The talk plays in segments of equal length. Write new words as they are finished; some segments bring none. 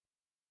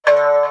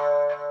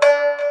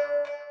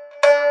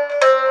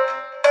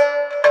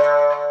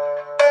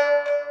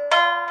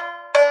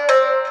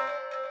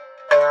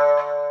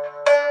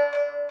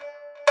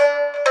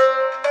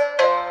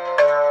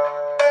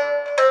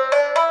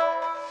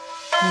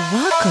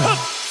Welcome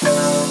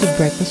to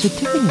Breakfast with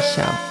Tiffany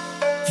show.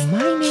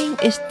 My name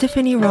is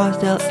Tiffany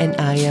Rosdell and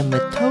I am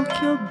a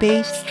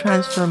Tokyo-based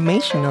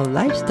transformational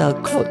lifestyle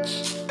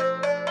coach.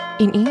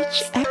 In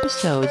each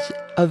episode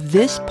of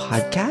this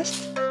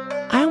podcast,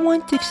 I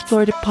want to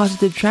explore the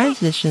positive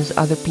transitions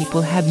other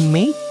people have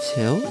made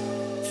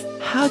to,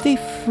 how they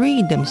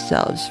freed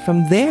themselves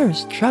from their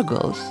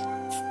struggles,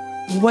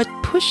 what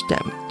pushed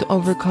them to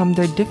overcome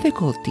their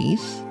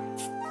difficulties,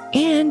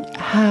 and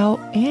how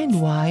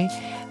and why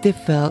they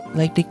felt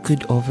like they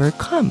could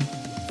overcome.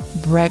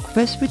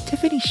 Breakfast with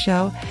Tiffany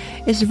show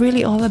is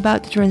really all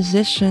about the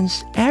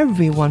transitions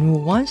everyone who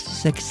wants to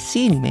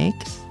succeed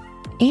makes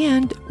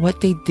and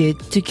what they did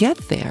to get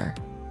there.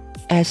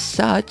 As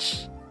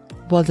such,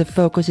 while the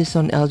focus is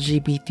on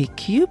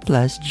LGBTQ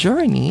plus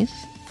journeys,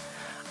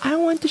 I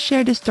want to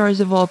share the stories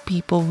of all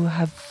people who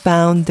have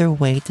found their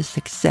way to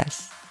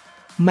success.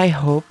 My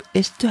hope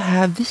is to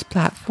have this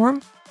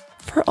platform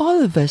for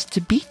all of us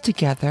to be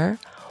together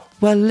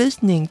while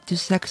listening to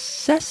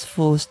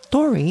successful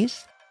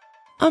stories,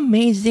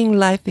 amazing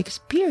life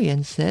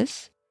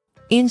experiences,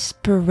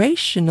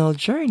 inspirational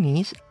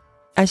journeys,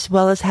 as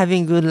well as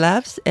having good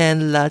laughs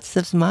and lots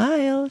of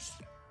smiles.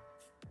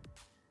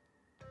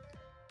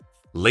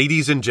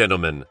 Ladies and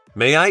gentlemen,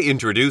 may I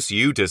introduce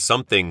you to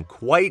something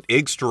quite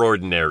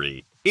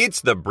extraordinary. It's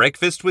the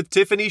Breakfast with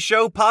Tiffany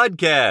Show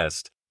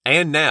podcast.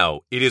 And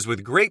now, it is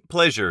with great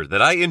pleasure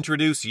that I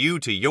introduce you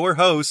to your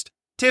host,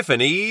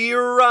 Tiffany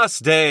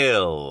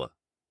Rosdale.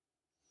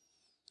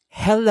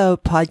 Hello,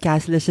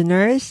 podcast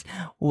listeners.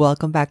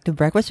 Welcome back to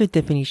Breakfast with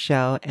Tiffany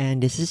show.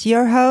 And this is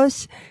your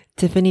host,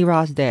 Tiffany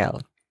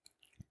Rosdale.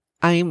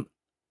 I'm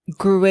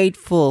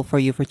grateful for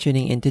you for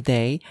tuning in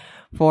today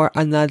for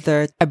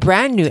a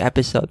brand new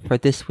episode for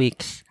this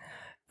week's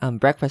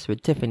Breakfast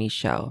with Tiffany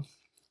show.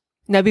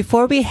 Now,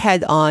 before we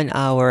head on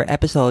our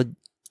episode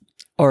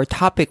or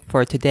topic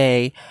for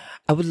today,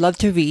 I would love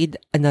to read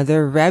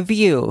another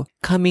review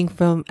coming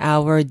from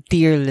our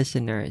dear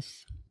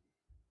listeners.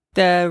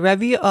 The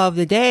review of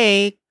the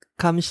day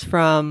comes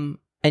from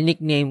a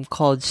nickname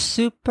called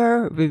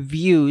Super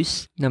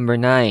Reviews number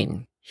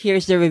 9.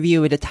 Here's the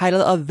review with the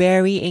title of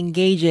Very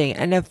Engaging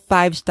and a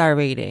 5-star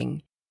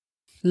rating.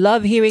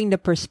 Love hearing the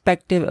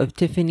perspective of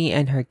Tiffany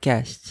and her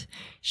guests.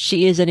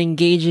 She is an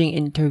engaging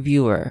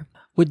interviewer.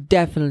 Would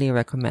definitely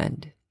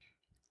recommend.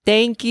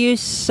 Thank you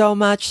so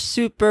much,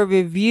 Super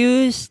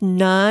Reviews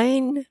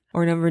 9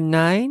 or number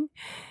 9.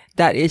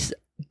 That is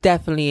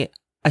definitely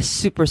a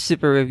super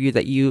review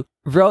that you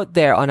wrote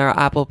there on our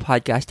Apple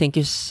podcast. Thank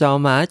you so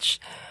much.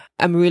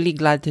 I'm really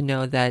glad to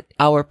know that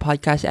our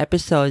podcast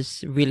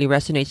episodes really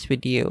resonates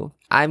with you.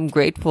 I'm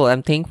grateful.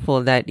 I'm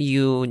thankful that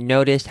you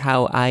noticed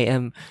how I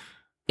am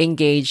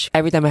engaged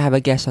every time I have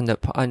a guest on the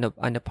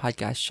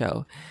podcast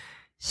show.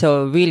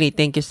 So really,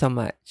 thank you so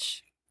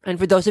much. And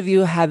for those of you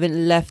who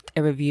haven't left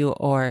a review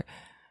or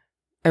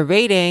a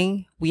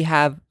rating, we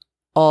have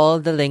all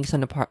the links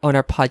on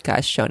our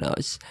podcast show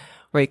notes,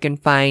 where you can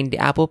find the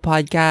Apple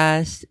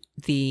Podcast,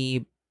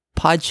 the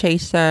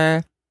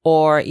Podchaser,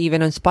 or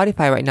even on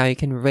Spotify right now. You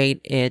can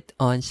rate it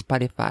on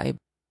Spotify.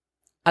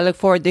 I look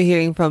forward to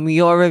hearing from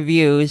your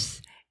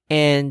reviews,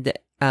 and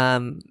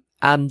I'm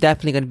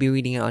definitely going to be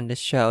reading it on the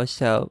show,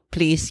 so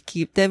please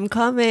keep them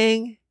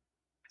coming.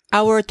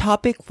 Our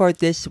topic for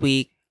this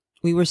week,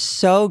 we were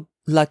so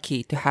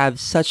lucky to have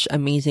such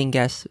amazing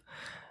guests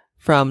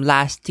from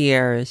last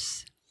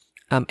year's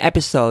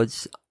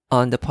episodes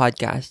on the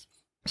podcast.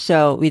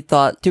 So we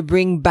thought to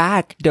bring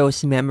back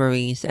those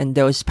memories and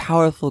those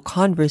powerful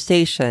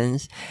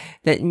conversations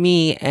that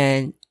me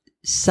and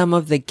some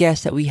of the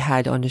guests that we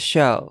had on the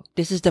show.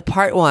 This is the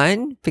part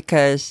 1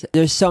 because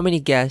there's so many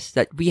guests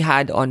that we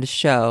had on the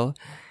show.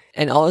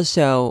 And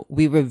also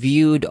we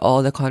reviewed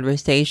all the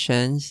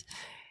conversations.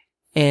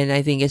 And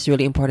I think it's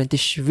really important to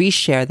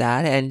reshare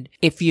that. And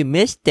if you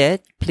missed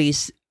it,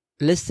 please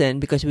listen,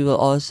 because we will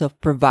also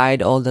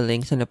provide all the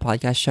links on the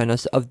podcast show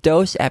notes of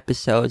those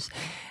episodes.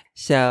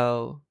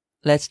 So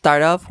let's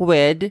start off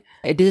with,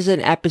 this is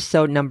an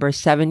episode number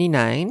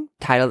 79,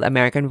 titled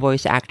American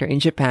Voice Actor in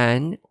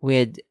Japan,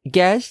 with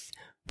guest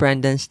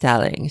Brendan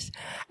Stallings.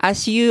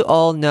 As you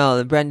all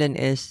know, Brendan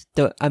is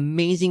the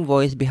amazing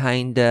voice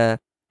behind the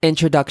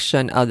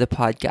introduction of the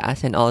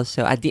podcast and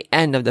also at the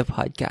end of the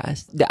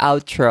podcast, the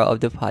outro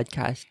of the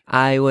podcast.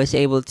 I was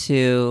able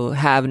to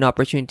have an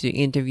opportunity to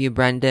interview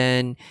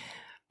Brendan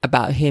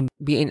about him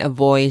being a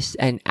voice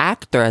and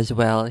actor as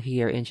well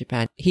here in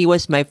Japan. He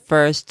was my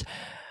first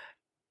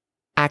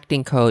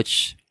acting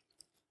coach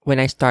when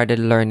I started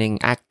learning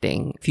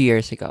acting a few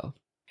years ago.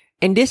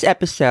 In this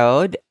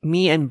episode,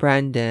 me and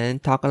Brendan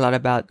talk a lot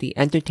about the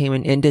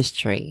entertainment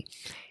industry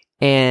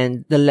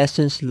and the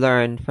lessons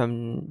learned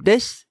from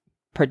this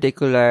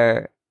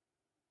particular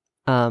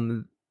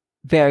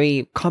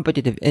very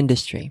competitive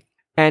industry.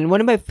 And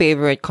one of my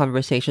favorite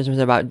conversations was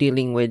about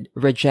dealing with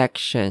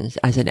rejections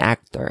as an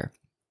actor.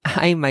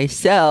 I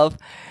myself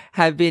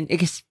have been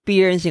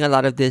experiencing a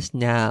lot of this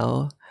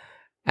now,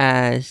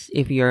 as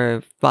if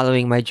you're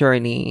following my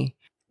journey,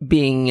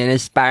 being an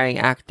aspiring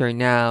actor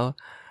now,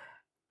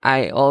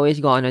 I always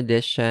go on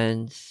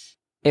auditions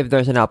if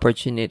there's an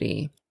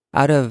opportunity.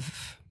 Out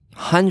of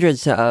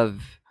hundreds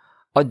of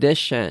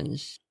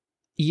auditions,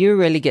 you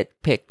really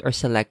get picked or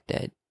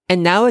selected.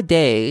 And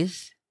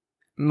nowadays,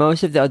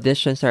 most of the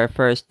auditions are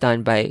first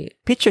done by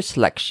picture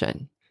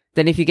selection.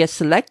 Then if you get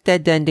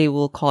selected, then they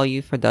will call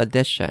you for the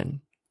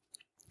audition.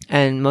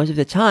 And most of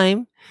the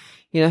time,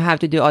 you don't have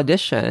to do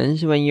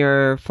auditions when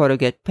your photo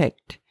get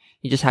picked.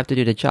 You just have to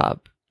do the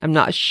job. I'm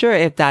not sure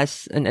if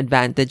that's an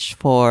advantage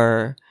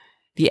for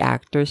the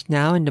actors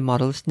now and the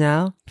models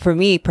now. For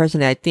me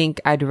personally, I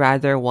think I'd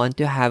rather want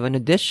to have an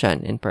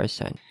audition in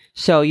person.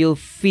 So you'll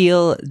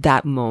feel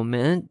that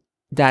moment,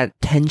 that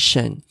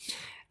tension,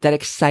 that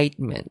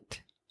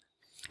excitement.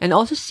 And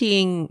also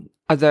seeing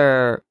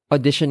other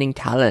auditioning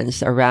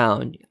talents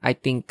around, I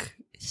think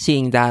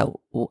seeing that,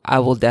 I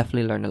will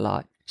definitely learn a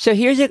lot. So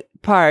here's a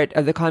part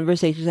of the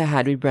conversations I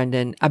had with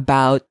Brendan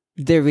about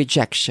the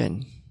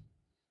rejection.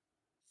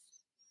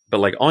 But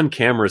like on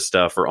camera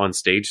stuff or on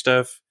stage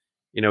stuff,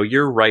 you know,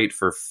 you're right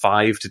for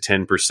 5 to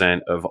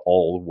 10% of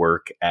all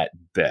work at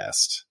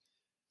best.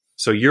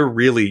 So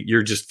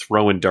you're just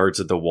throwing darts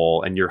at the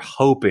wall, and you're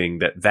hoping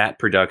that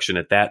production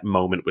at that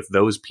moment with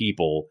those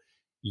people,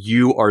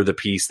 you are the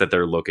piece that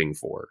they're looking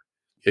for.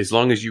 As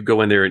long as you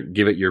go in there and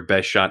give it your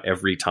best shot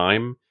every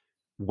time,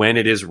 when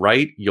it is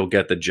right, you'll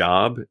get the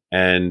job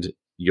and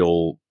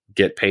you'll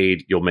get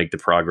paid. You'll make the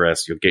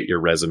progress. You'll get your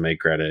resume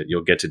credit.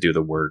 You'll get to do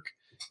the work,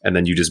 and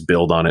then you just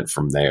build on it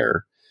from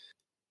there.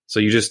 So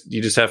you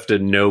just have to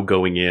know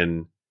going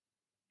in,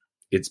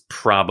 it's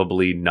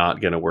probably not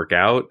going to work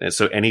out. And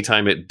so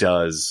anytime it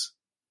does,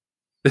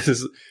 this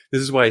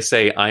is why I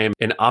say I am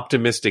an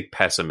optimistic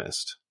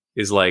pessimist.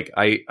 Is like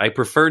I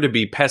prefer to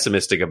be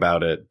pessimistic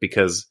about it,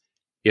 because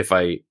if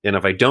I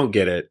don't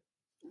get it,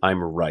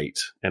 I'm right.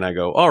 And I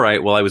go, all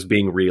right, well, I was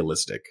being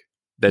realistic.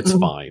 That's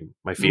fine.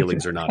 My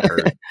feelings are not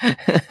hurt.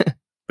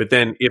 But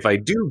then if I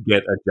do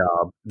get a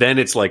job, then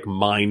it's like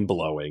mind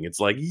blowing. It's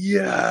like,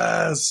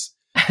 yes.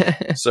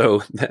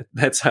 So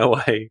that's how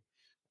I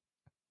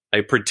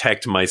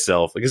protect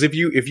myself. Because if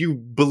you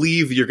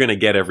believe you're going to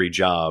get every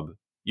job,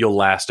 you'll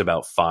last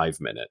about 5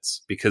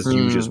 minutes, because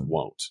you just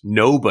won't.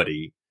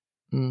 Nobody,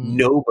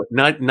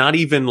 not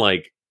even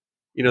like,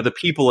 you know, the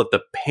people at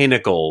the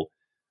pinnacle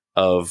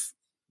of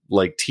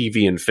like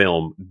TV and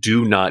film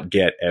do not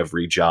get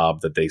every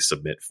job that they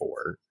submit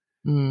for.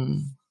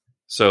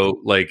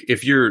 So like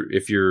if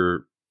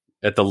you're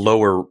at the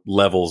lower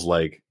levels,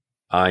 like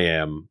I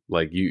am,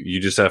 like you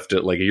just have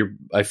to, like,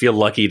 I feel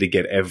lucky to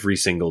get every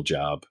single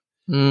job.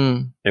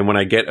 And when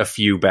I get a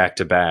few back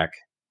to back,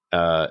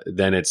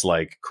 then it's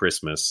like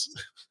Christmas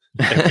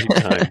every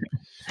time.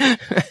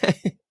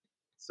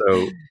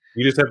 So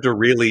you just have to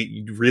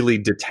really, really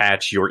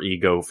detach your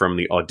ego from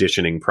the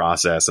auditioning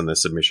process and the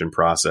submission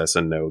process,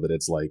 and know that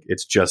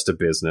it's just a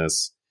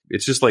business.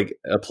 It's just like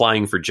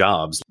applying for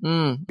jobs.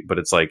 But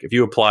it's like, if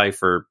you apply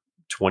for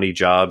 20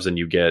 jobs and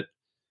you get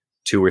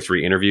 2 or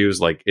 3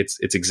 interviews, like it's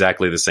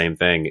exactly the same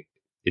thing.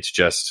 It's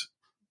just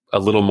a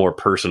little more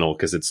personal,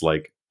 because it's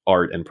like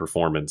art and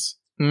performance.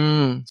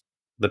 The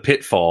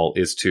pitfall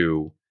is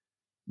to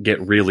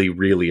get really,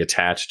 really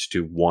attached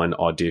to one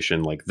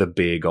audition, like the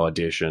big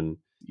audition.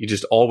 You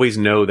just always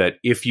know that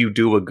if you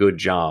do a good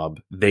job,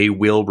 they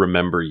will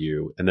remember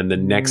you. And then the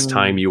next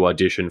time you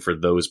audition for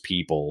those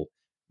people,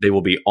 they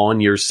will be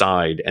on your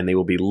side, and they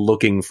will be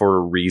looking for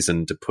a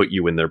reason to put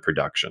you in their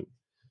production.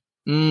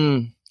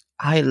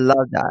 I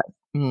love that.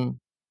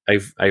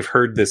 I've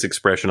heard this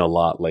expression a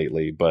lot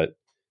lately, but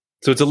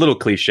so it's a little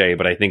cliche,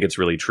 but I think it's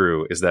really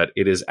true, is that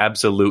it is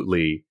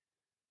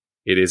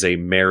a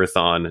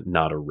marathon,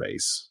 not a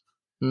race.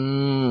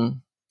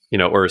 You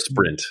know, or a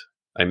sprint.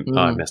 I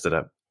messed it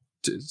up.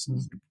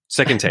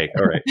 Second take.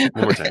 All right.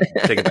 One more time.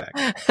 Take it back.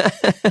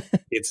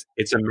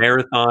 It's a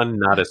marathon,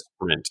 not a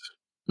sprint.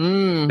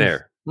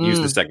 There. Use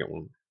the second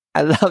one.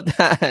 I love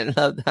that. I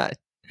love that.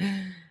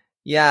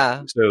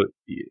 Yeah. So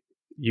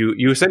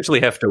you essentially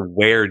have to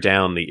wear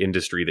down the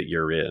industry that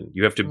you're in.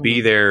 You have to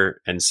be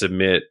there and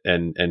submit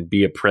and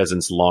be a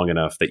presence long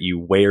enough that you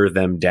wear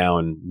them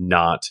down,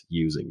 not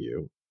using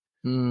you.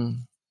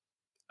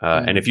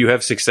 And if you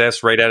have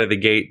success right out of the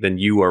gate, then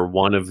you are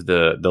one of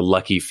the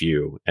lucky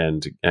few,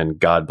 and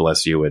God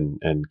bless you,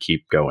 and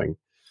keep going.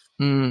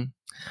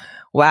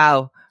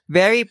 Wow.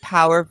 Very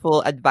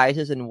powerful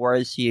advices and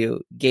words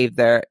you gave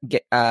there,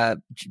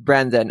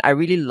 Brendan. I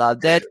really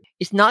loved it.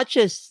 It's not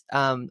just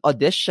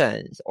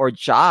auditions or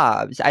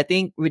jobs. I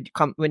think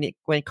when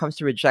it comes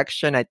to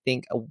rejection, I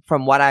think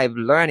from what I've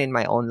learned in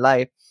my own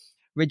life,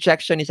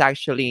 rejection is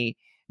actually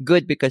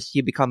good, because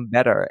you become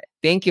better.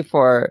 Thank you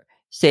for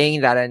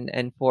saying that,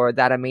 and for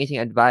that amazing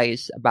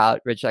advice about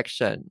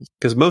rejection.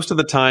 Because most of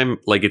the time,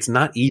 like, it's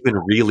not even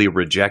really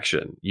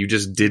rejection. You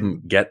just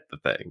didn't get the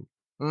thing.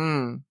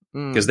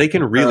 Because they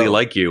can really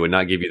like you and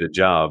not give you the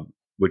job,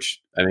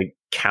 which I think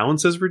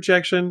counts as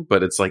rejection,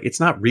 but it's like, it's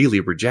not really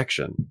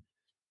rejection.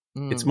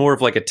 It's more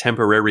of like a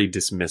temporary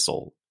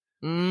dismissal.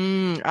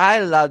 I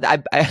love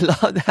that. I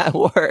love that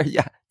word.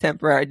 Yeah.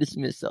 Temporary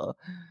dismissal.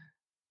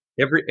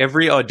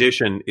 every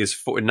audition is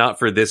for not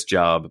for this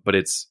job, but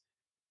it's,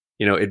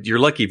 you're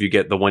lucky if you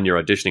get the one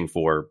you're auditioning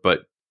for, but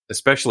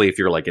especially if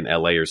you're like in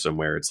LA or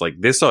somewhere, it's like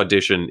this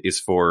audition is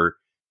for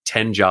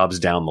 10 jobs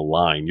down the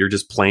line. You're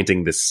just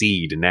planting the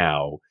seed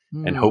now,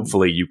 and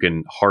hopefully you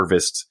can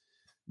harvest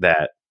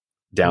that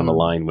down the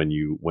line when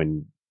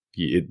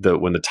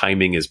the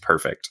timing is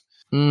perfect.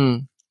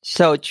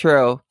 So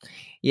true.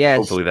 Yes.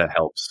 Hopefully that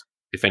helps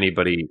if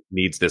anybody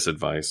needs this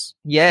advice.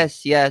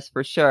 Yes,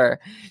 for sure.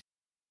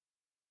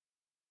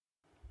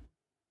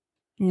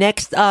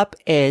 Next up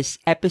is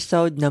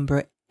episode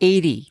number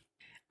 80,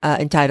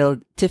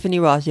 entitled Tiffany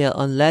Rosedale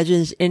on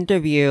Legends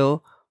Interview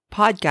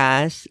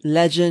Podcast,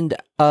 Legend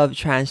of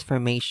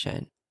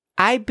Transformation.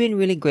 I've been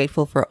really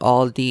grateful for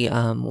all the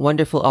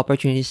wonderful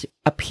opportunities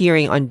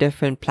appearing on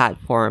different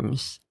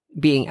platforms,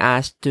 being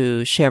asked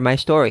to share my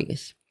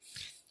stories.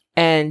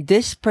 And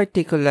this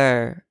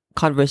particular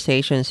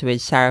conversations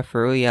with Sarah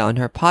Faruya on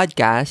her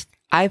podcast,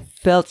 I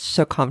felt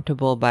so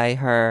comfortable by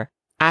her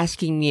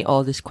asking me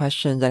all these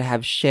questions that I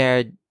have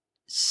shared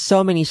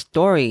so many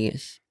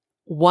stories.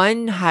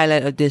 One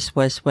highlight of this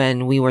was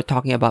when we were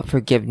talking about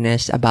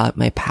forgiveness about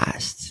my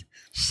past.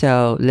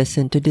 So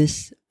listen to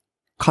this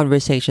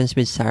conversations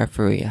with Sarah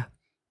Faruya.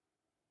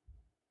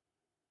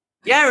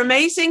 Yeah,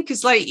 amazing.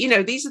 Because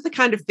these are the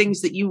kind of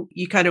things that you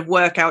kind of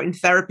work out in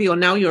therapy, or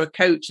now you're a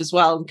coach as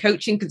well. And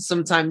coaching can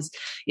sometimes,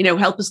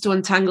 help us to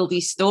untangle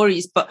these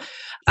stories. But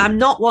I'm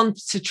not one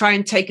to try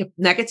and take a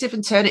negative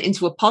and turn it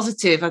into a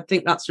positive. I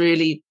think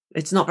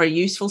it's not very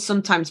useful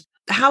sometimes.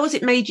 How has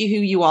it made you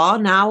who you are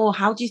now? Or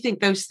how do you think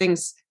those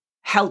things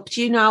helped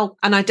you now?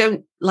 And I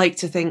don't like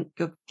to think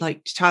of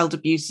like child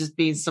abuse as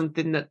being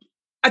something that,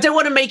 I don't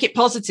want to make it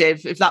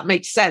positive, if that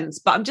makes sense.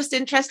 But I'm just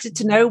interested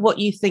to know what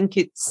you think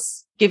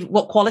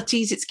what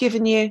qualities it's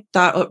given you,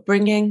 that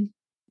upbringing.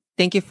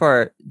 Thank you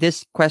for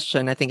this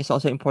question. I think it's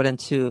also important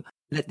to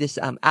let this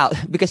out,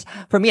 because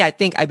for me, I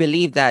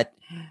believe that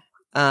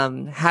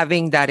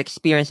having that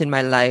experience in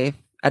my life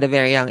at a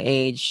very young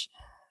age,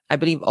 I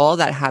believe all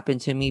that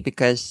happened to me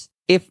because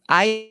if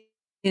I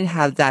didn't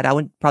have that, I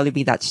wouldn't probably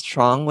be that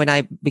strong when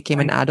I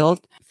became an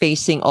adult,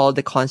 facing all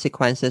the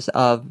consequences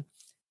of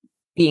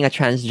being a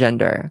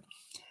transgender,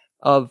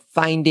 of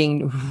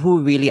finding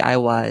who really I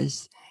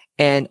was,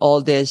 and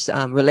all these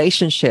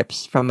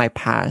relationships from my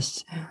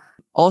past.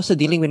 Also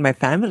dealing with my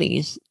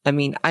families. I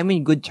mean, I'm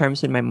in good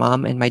terms with my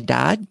mom and my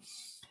dad,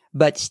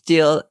 but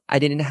still I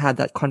didn't have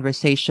that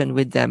conversation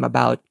with them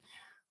about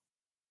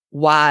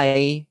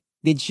why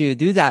did you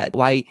do that?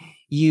 Why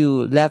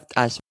you left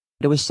us?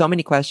 There was so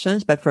many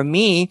questions, but for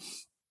me,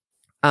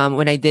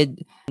 when I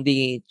did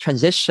the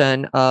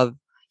transition of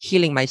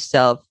healing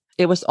myself,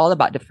 it was all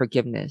about the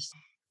forgiveness.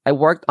 I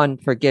worked on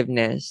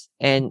forgiveness,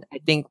 and I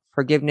think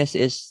forgiveness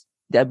is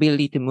the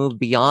ability to move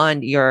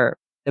beyond the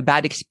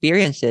bad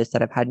experiences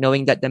that I've had,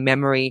 knowing that the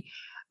memory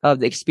of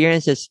the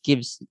experiences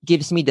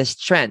gives me the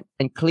strength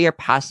and clear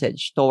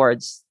passage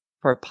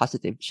for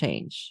positive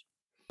change.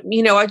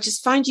 I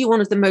just find you one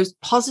of the most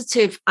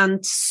positive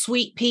and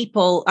sweet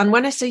people. And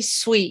when I say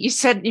sweet,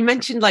 you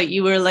mentioned like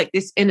you were like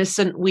this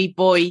innocent wee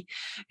boy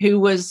who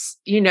was,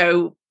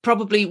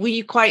 probably, were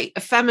you quite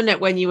effeminate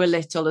when you were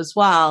little as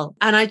well?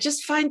 And I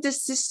just find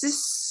this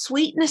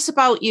sweetness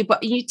about you,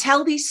 but you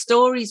tell these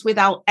stories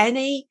without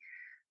any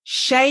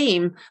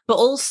shame, but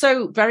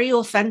also very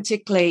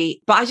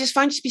authentically. But I just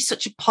find you to be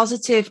such a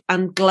positive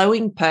and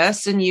glowing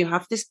person. You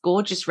have this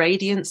gorgeous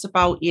radiance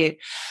about you,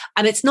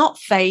 and it's not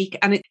fake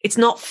and it's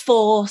not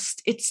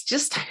forced. It's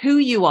just who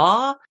you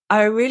are.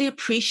 I really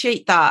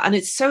appreciate that. And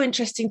it's so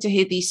interesting to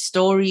hear these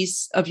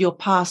stories of your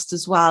past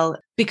as well,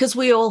 because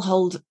we all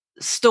hold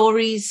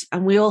stories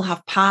and we all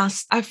have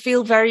past. I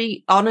feel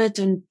very honored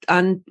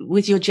and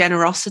with your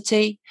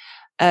generosity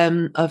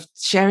of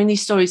sharing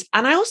these stories.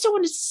 And I also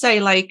wanted to say,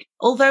 like,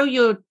 although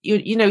you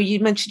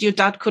mentioned your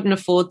dad couldn't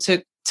afford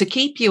to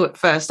keep you at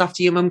first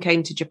after your mum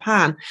came to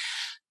Japan,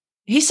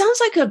 he sounds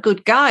like a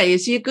good guy.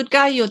 Is he a good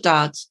guy, your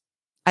dad?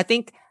 I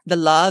think the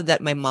love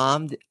that my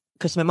mom,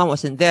 because my mom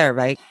wasn't there,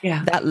 right?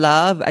 Yeah. That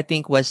love, I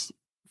think, was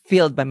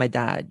filled by my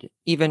dad,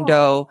 even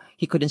though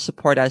he couldn't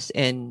support us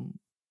in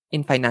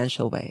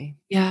financial way.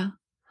 Yeah.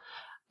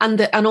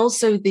 And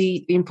also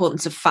the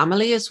importance of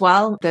family as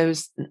well,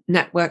 those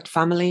networked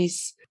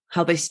families,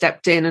 how they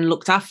stepped in and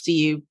looked after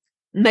you,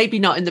 maybe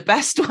not in the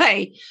best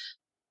way.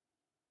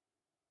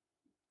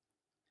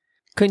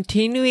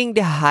 Continuing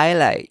the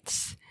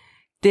highlights,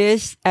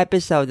 this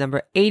episode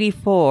number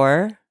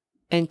 84,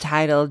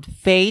 entitled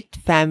Fate,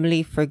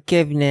 Family,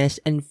 Forgiveness,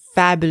 and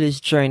Fabulous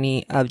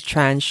Journey of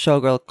Trans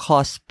Showgirl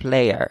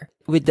Cosplayer,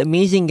 with the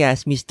amazing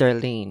guest,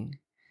 Mr. Lean.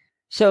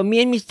 So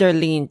me and Mr.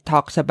 Lean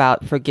talks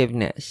about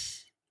forgiveness.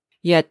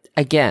 Yet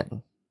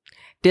again,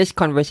 this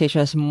conversation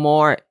is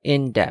more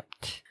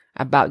in-depth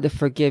about the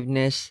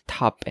forgiveness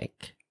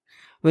topic.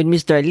 With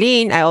Mr.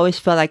 Lean, I always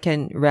felt I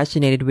can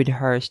resonate with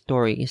her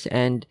stories,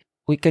 and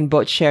we can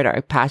both share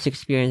our past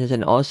experiences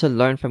and also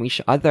learn from each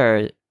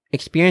other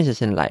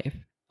experiences in life.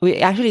 We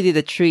actually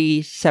did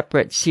 3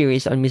 separate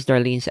series on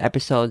Mr. Lean's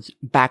episodes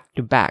back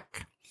to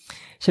back.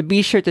 So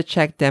be sure to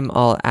check them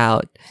all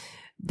out.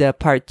 the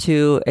part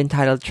 2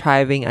 entitled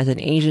Thriving as an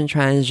Asian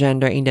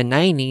Transgender in the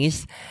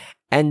 90s,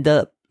 and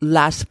the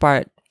last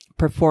part,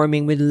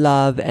 Performing with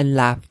Love and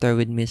Laughter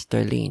with Miss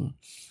Darlene.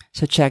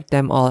 So check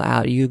them all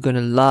out. You're going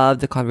to love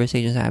the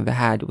conversations I've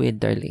had with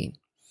Darlene.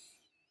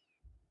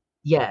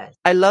 Yes.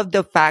 I love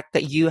the fact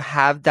that you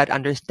have that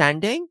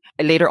understanding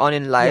later on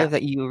in life,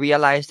 that you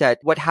realize that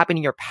what happened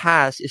in your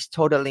past is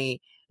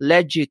totally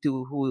led you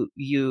to who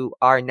you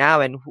are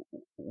now and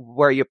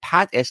where your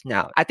path is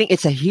now. I think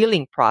it's a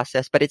healing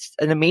process, but it's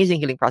an amazing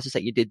healing process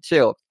that you did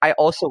too. I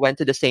also went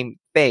to the same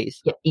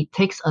phase. Yeah, it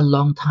takes a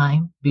long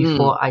time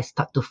before I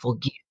start to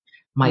forgive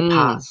my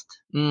past.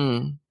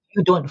 You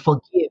don't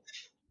forgive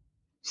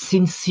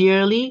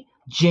sincerely,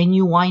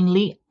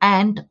 genuinely,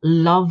 and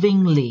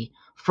lovingly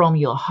from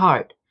your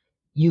heart.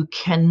 You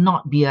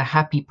cannot be a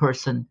happy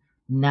person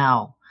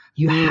now.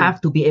 You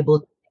have to be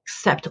able to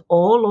accept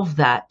all of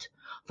that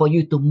for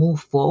you to move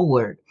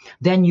forward.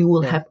 Then you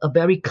will have a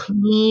very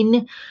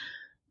clean,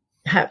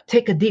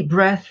 take a deep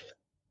breath.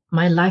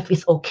 My life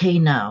is okay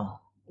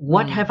now.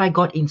 What have I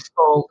got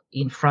installed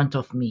in front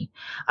of me?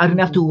 I don't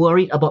have to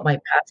worry about my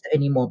past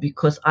anymore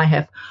because I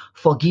have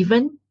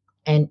forgiven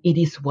and it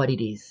is what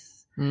it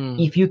is.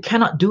 If you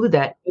cannot do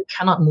that, you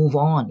cannot move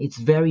on. It's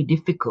very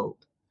difficult.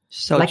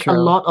 So like true. A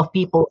lot of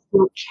people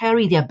still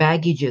carry their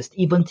baggages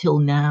even till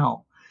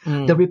now.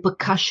 The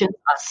repercussions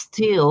are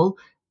still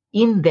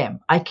in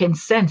them. I can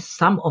sense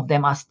some of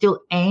them are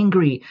still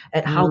angry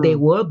at how they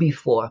were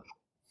before.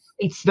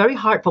 It's very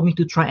hard for me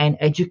to try and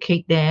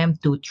educate them,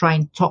 to try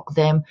and talk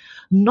them,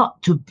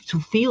 not to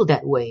feel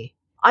that way.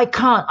 I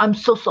can't. I'm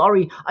so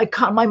sorry. I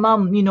can't. My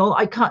mom,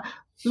 I can't.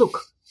 Look,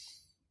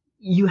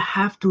 you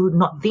have to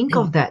not think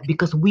of that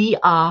because we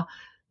are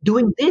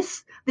doing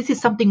this. This is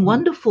something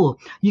wonderful.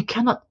 You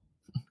cannot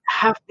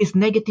have this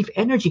negative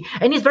energy.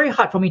 And it's very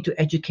hard for me to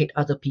educate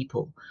other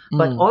people.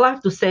 But all I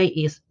have to say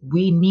is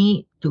we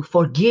need to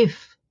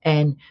forgive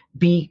and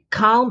be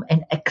calm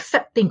and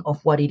accepting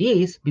of what it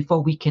is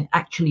before we can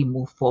actually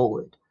move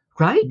forward.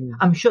 Right?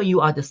 I'm sure you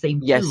are the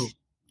same too.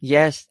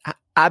 Yes,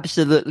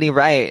 absolutely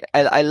right.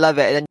 I love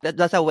it. And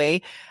that's a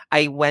way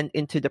I went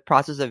into the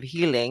process of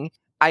healing.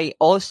 I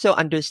also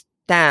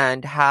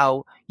understand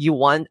how you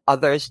want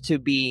others to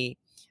be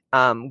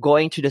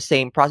going through the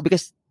same process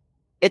because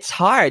it's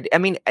hard. I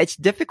mean, it's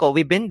difficult.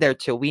 We've been there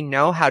too. We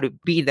know how to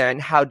be there and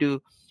how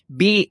to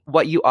be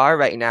what you are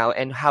right now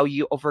and how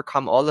you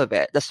overcome all of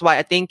it. That's why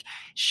I think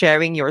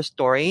sharing your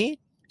story,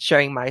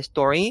 sharing my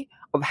story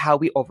of how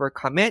we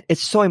overcome it,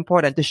 it's so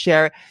important to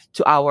share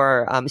to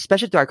our,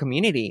 especially to our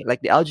community,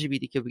 like the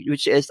LGBTQ,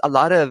 which is a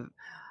lot of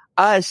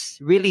us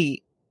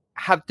really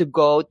have to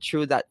go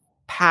through that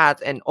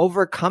path and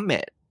overcome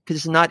it because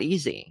it's not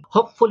easy.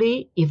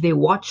 Hopefully, if they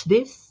watch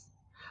this,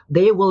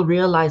 they will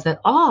realize that,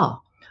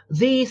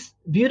 these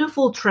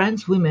beautiful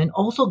trans women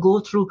also go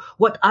through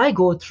what I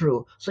go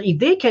through. So if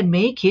they can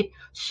make it,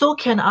 so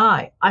can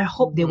I. I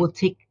hope they will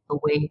take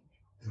away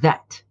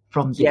that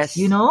from this,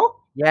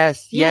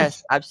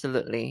 Yes,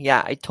 absolutely.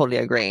 Yeah, I totally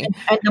agree.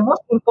 And the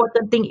most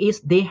important thing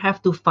is they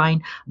have to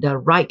find the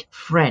right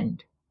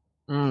friend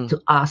to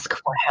ask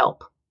for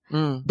help.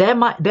 There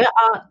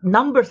are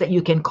numbers that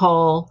you can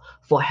call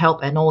for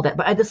help and all that.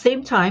 But at the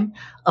same time,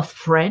 a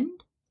friend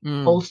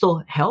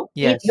also help.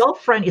 Yes. If your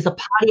friend is a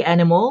party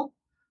animal,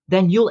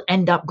 then you'll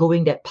end up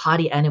going that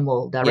party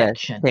animal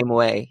direction. Yes, same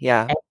way,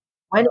 yeah. And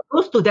when it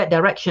goes to that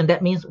direction,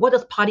 that means, what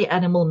does party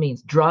animal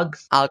means?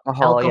 Drugs,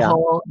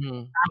 alcohol,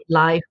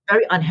 nightlife,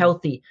 very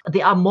unhealthy.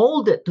 They are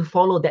molded to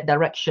follow that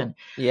direction.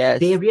 Yes.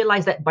 They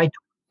realize that by doing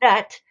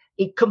that,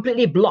 it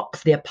completely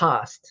blocks their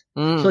past.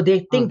 So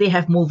they think they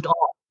have moved on.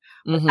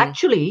 But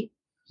actually,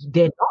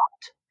 they're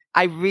not.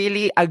 I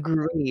really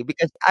agree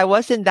because I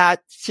was in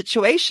that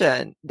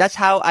situation. That's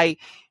how I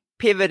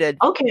pivoted.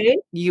 Okay.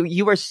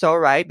 You were so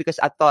right because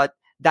I thought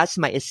that's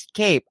my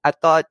escape. I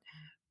thought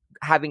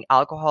having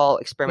alcohol,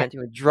 experimenting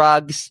with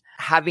drugs,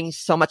 having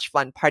so much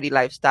fun party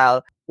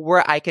lifestyle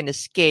where I can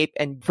escape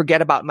and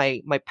forget about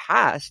my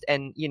past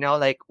and,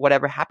 like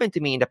whatever happened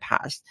to me in the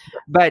past.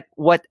 But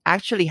what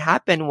actually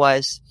happened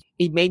was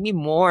it made me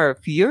more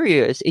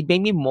furious. It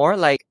made me more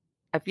like,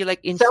 I feel like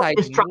inside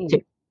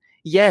me.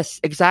 Yes,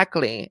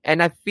 exactly.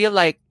 And I feel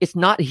like it's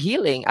not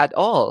healing at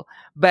all.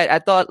 But I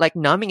thought like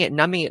numbing it,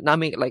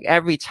 like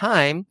every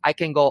time I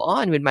can go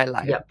on with my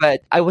life. Yep.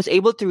 But I was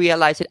able to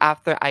realize it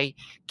after I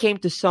came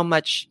to so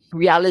much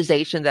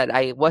realization that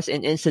I was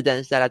in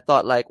incidents that I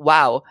thought like,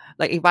 wow,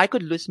 like if I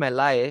could lose my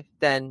life,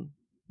 then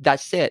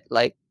that's it.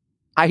 Like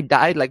I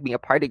died like being a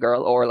party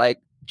girl or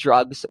like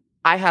drugs.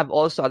 I have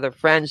also other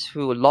friends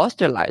who lost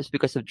their lives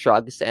because of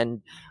drugs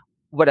and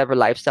whatever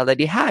lifestyle that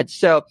they had.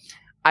 So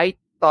I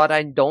thought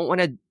I don't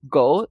want to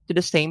go to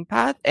the same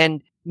path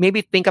and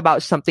maybe think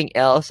about something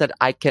else that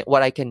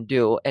what I can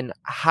do and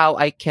how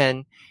I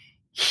can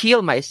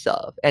heal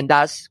myself. And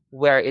that's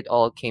where it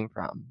all came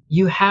from.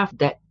 You have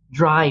that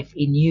drive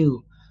in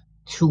you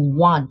to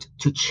want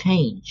to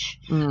change.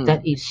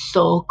 That is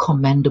so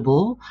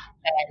commendable.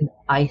 And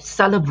I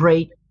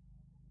celebrate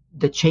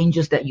the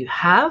changes that you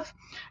have.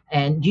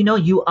 And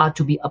you are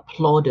to be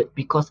applauded,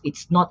 because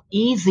it's not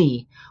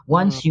easy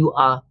once you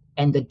are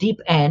in the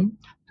deep end.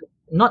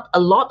 Not a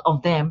lot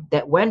of them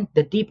that when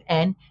the deep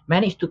end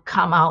manage to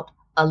come out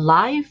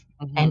alive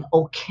and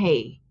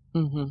okay.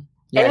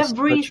 Yes, so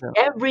true.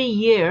 Every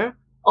year,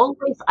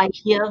 always I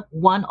hear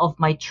one of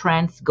my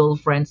trans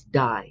girlfriends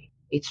die.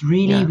 It's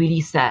really, Yeah.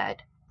 really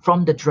sad,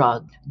 from the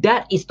drug.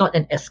 That is not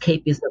an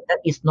escapism.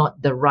 That is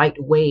not the right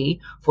way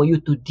for you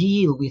to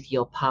deal with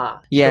your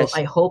past. So Yes.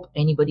 I hope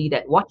anybody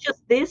that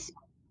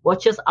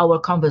watches our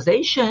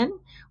conversation,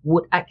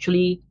 would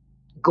actually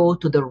go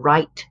to the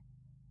right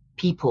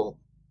people,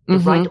 the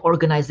right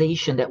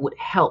organization that would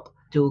help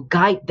to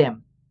guide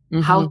them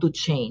how to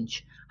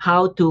change,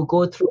 how to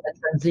go through a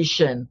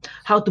transition,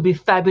 how to be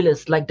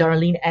fabulous like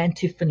Darlene and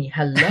Tiffany.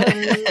 Hello.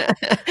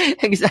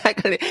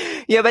 Exactly.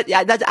 Yeah, but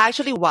yeah, that's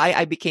actually why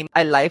I became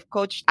a life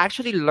coach.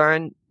 Actually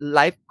learn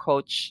life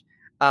coach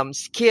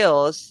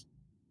skills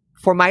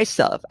for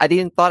myself. I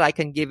didn't thought I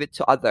can give it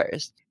to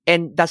others.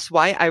 And that's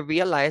why I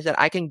realized that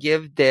I can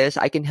give this,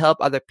 I can help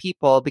other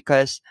people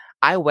because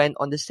I went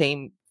on the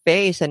same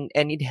phase and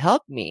it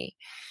helped me.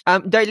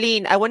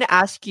 Darlene, I want to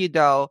ask you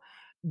though,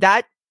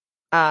 that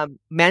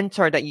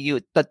mentor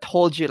that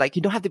told you like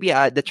you don't have to be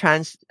the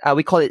trans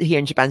we call it here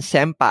in Japan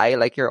senpai,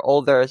 like your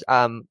older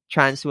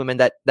trans women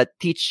that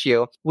teach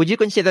you, would you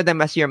consider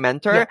them as your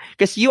mentor?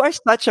 Because you are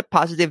such a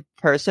positive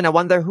person. I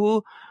wonder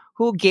who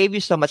gave you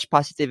so much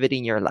positivity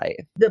in your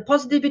life. The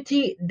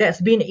positivity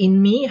that's been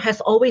in me has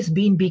always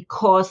been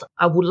because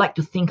I would like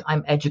to think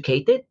I'm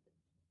educated,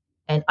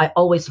 and I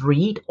always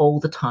read all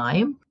the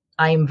time.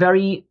 I'm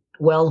very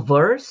well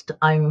versed.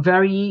 I'm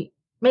very,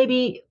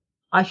 maybe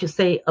I should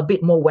say, a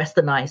bit more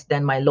westernized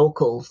than my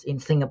locals in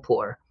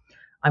Singapore.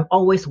 I'm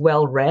always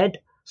well read.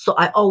 So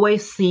I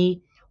always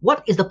see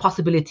what is the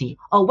possibility,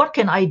 or what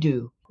can I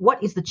do?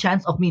 What is the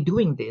chance of me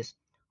doing this?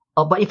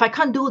 But if I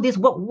can't do this,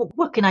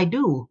 what can I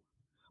do?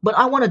 But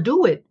I want to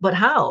do it. But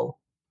how?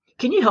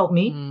 Can you help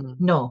me?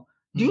 No.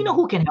 Do you know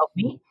who can help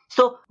me?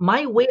 So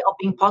my way of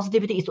being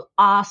positivity is to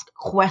ask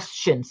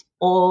questions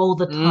all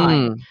the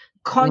time.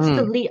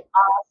 Constantly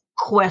ask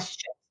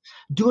questions.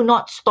 Do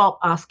not stop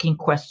asking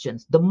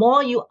questions. The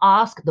more you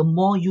ask, the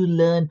more you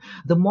learn.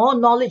 The more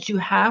knowledge you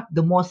have,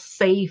 the more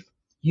safe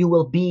you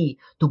will be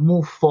to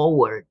move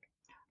forward.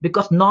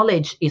 Because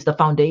knowledge is the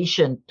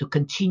foundation to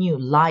continue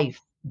life.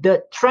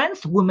 The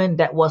trans woman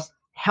that was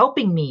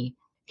helping me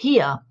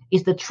here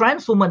is the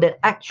trans woman that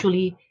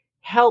actually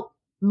helped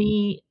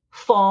me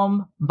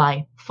form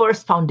my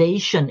first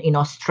foundation in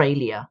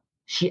Australia.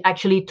 She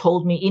actually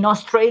told me, in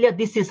Australia,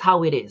 this is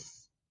how it is.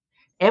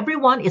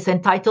 Everyone is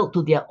entitled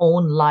to their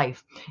own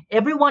life.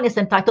 Everyone is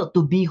entitled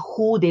to be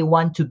who they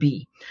want to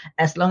be.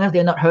 As long as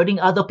they're not hurting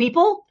other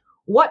people,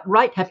 what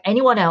right have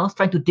anyone else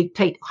trying to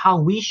dictate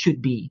how we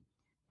should be?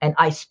 And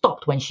I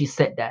stopped when she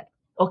said that.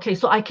 Okay,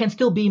 so I can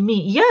still be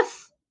me.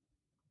 Yes.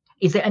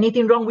 Is there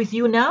anything wrong with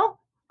you now?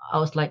 I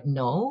was like,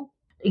 no.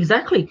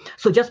 Exactly.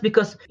 So just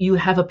because you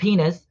have a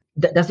penis,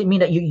 does it mean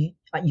that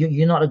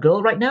you're not a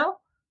girl right now?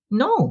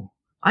 No,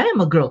 I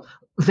am a girl.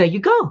 There you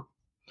go.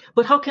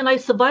 But how can I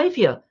survive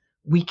here?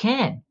 We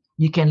can.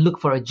 You can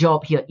look for a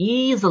job here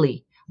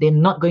easily. They're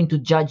not going to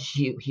judge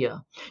you here.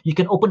 You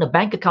can open a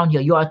bank account here.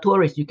 You are a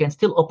tourist. You can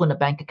still open a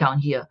bank account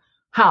here.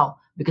 How?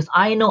 Because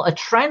I know a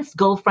trans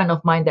girlfriend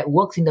of mine that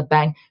works in the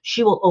bank.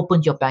 She will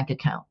open your bank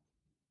account.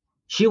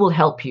 She will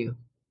help you.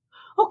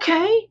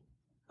 Okay.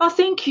 Oh,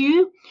 thank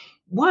you.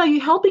 Why are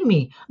you helping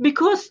me?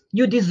 Because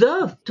you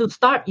deserve to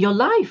start your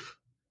life.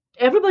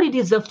 Everybody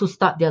deserves to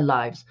start their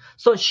lives.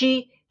 So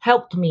she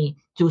helped me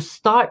to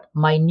start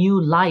my new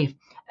life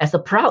as a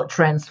proud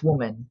trans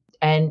woman.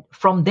 And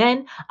from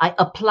then, I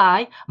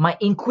apply my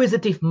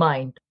inquisitive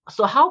mind.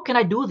 So how can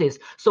I do this?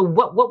 So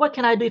what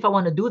can I do if I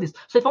want to do this?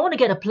 So if I want to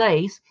get a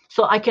place,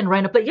 so I can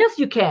rent a place. Yes,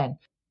 you can.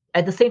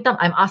 At the same time,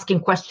 I'm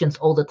asking questions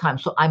all the time.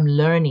 So I'm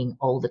learning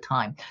all the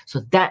time. So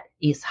that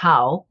is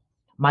how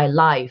my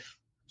life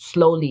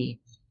slowly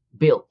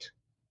built.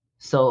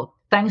 So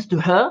thanks to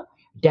her,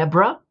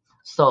 Deborah.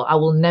 So I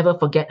will never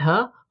forget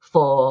her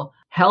for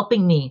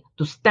helping me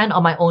to stand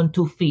on my own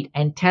 2 feet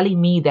and telling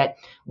me that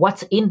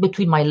what's in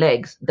between my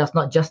legs does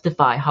not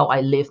justify how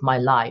I live my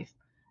life.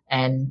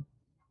 And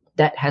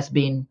that has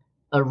been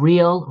a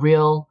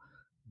real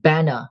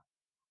banner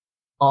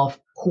of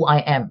who I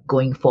am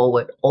going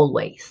forward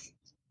always.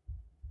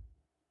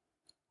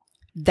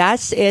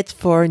 That's it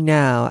for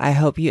now. I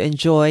hope you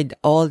enjoyed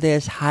all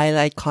these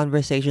highlight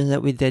conversations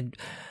that we did,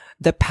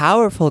 the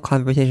powerful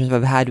conversations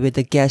we've had with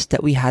the guests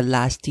that we had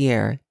last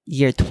year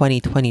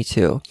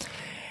 2022.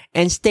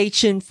 And stay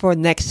tuned for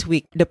next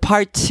week, the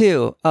part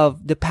 2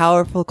 of the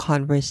powerful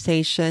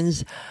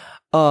conversations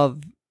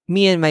of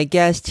me and my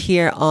guest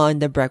here on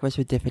the Breakfast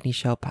with Tiffany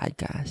Show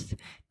podcast.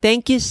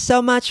 Thank you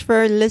so much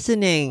for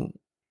listening.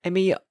 And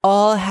may you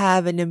all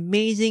have an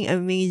amazing,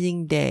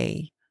 amazing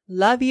day.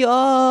 Love you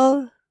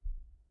all.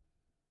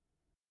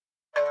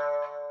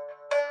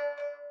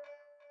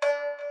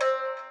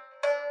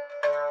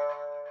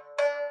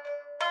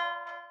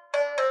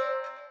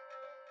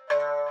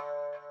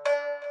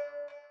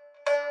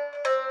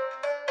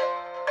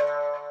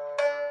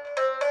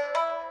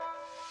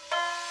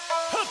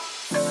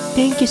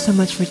 Thank you so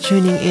much for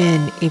tuning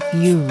in. If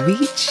you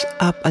reach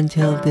up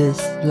until this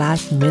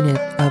last minute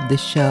of the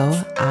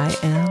show, I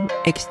am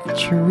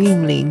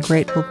extremely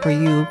grateful for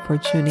you for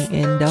tuning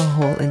in the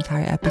whole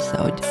entire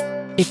episode.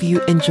 If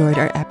you enjoyed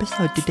our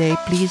episode today,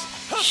 please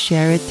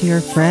share it to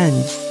your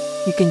friends.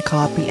 You can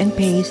copy and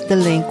paste the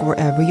link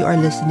wherever you are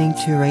listening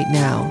to right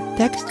now.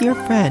 Text your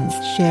friend,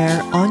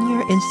 share on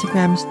your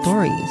Instagram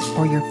stories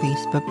or your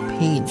Facebook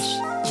page.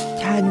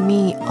 Tag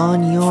me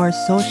on your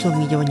social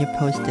media when you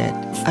post it.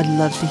 I'd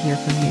love to hear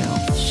from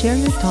you. Share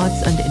your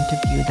thoughts on the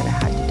interview that I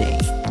had today.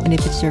 And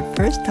if it's your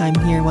first time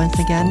here once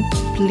again,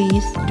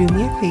 please do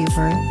me a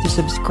favor to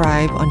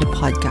subscribe on the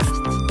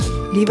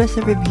podcast. Leave us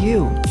a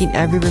review. In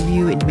every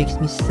review, it makes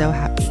me so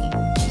happy.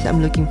 So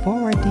I'm looking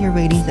forward to your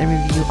ratings and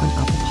review on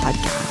Apple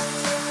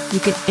Podcasts. You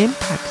can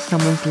impact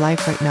someone's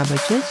life right now by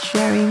just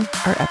sharing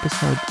our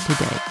episode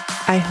today.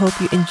 I hope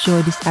you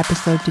enjoyed this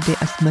episode today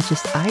as much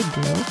as I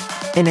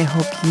do. And I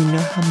hope you know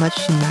how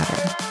much you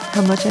matter,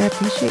 how much I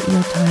appreciate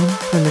your time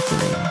for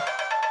listening,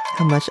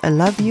 how much I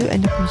love you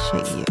and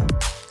appreciate you.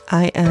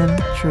 I am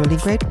truly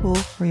grateful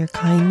for your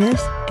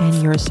kindness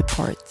and your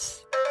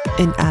supports.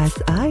 And as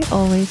I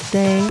always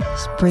say,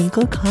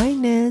 sprinkle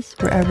kindness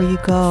wherever you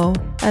go.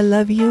 I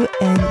love you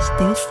and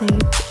stay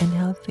safe and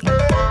healthy.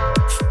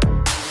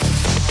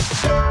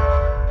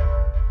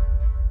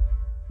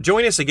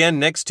 Join us again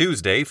next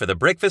Tuesday for the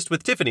Breakfast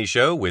with Tiffany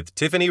show with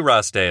Tiffany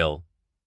Rossdale.